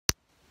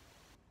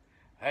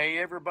Hey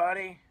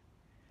everybody,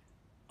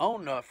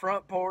 on the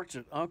front porch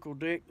of Uncle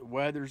Dick, the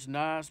weather's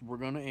nice. We're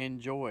gonna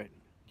enjoy it.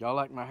 Y'all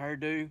like my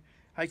hairdo?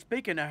 Hey,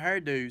 speaking of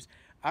hairdos,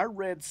 I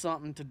read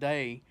something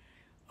today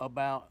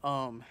about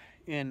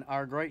in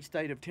our great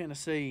state of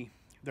Tennessee,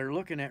 they're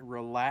looking at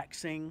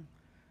relaxing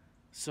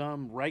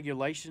some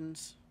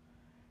regulations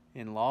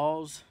and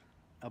laws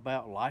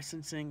about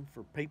licensing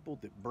for people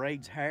that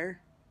braids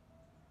hair.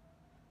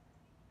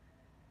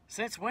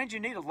 Since when do you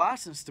need a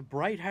license to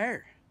braid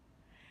hair?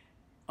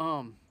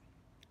 Um,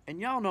 And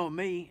y'all know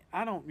me,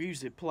 I don't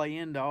usually play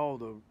into all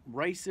the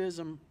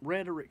racism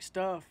rhetoric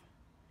stuff,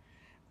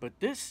 but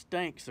this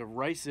stinks of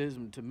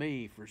racism to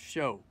me for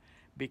sure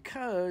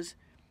because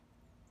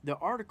the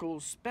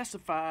article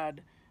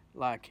specified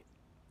like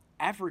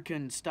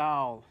African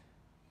style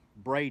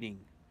braiding.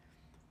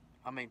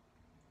 I mean,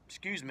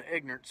 excuse my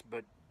ignorance,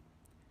 but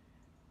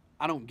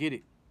I don't get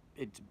it.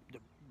 It's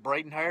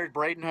braiding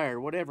hair,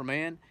 whatever,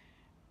 man.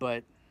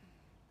 But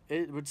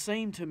it would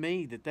seem to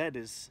me that that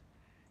is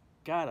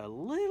got a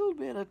little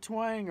bit of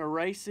twang of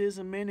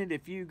racism in it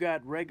if you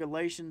got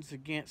regulations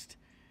against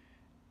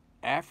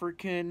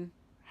African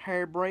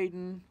hair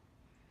braiding,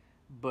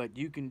 but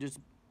you can just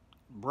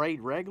braid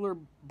regular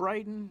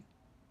braiding.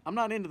 I'm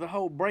not into the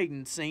whole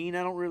braiding scene.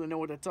 I don't really know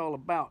what that's all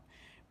about,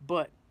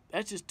 but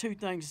that's just two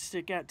things that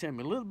stick out to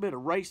me. A little bit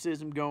of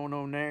racism going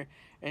on there.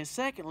 And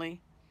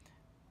secondly,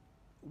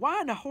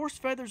 why in the horse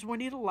feathers we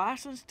need a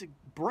license to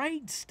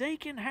braid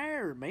stinking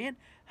hair, man?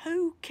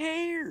 Who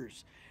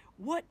cares?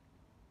 What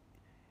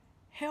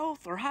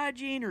health or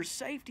hygiene or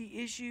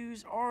safety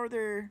issues are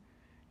there?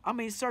 I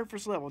mean,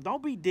 surface level.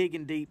 Don't be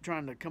digging deep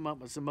trying to come up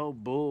with some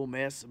old bull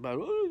mess about,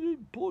 oh, you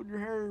pulling your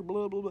hair,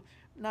 blah, blah, blah.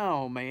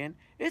 No, man.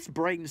 It's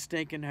braiding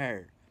stinking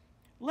hair.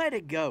 Let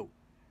it go.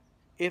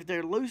 If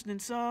they're loosening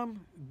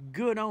some,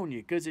 good on you,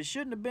 because it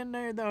shouldn't have been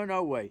there, though,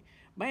 no way.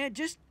 Man,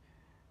 just,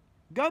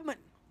 government,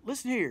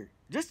 listen here.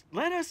 Just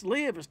let us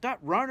live and stop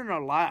running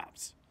our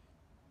lives.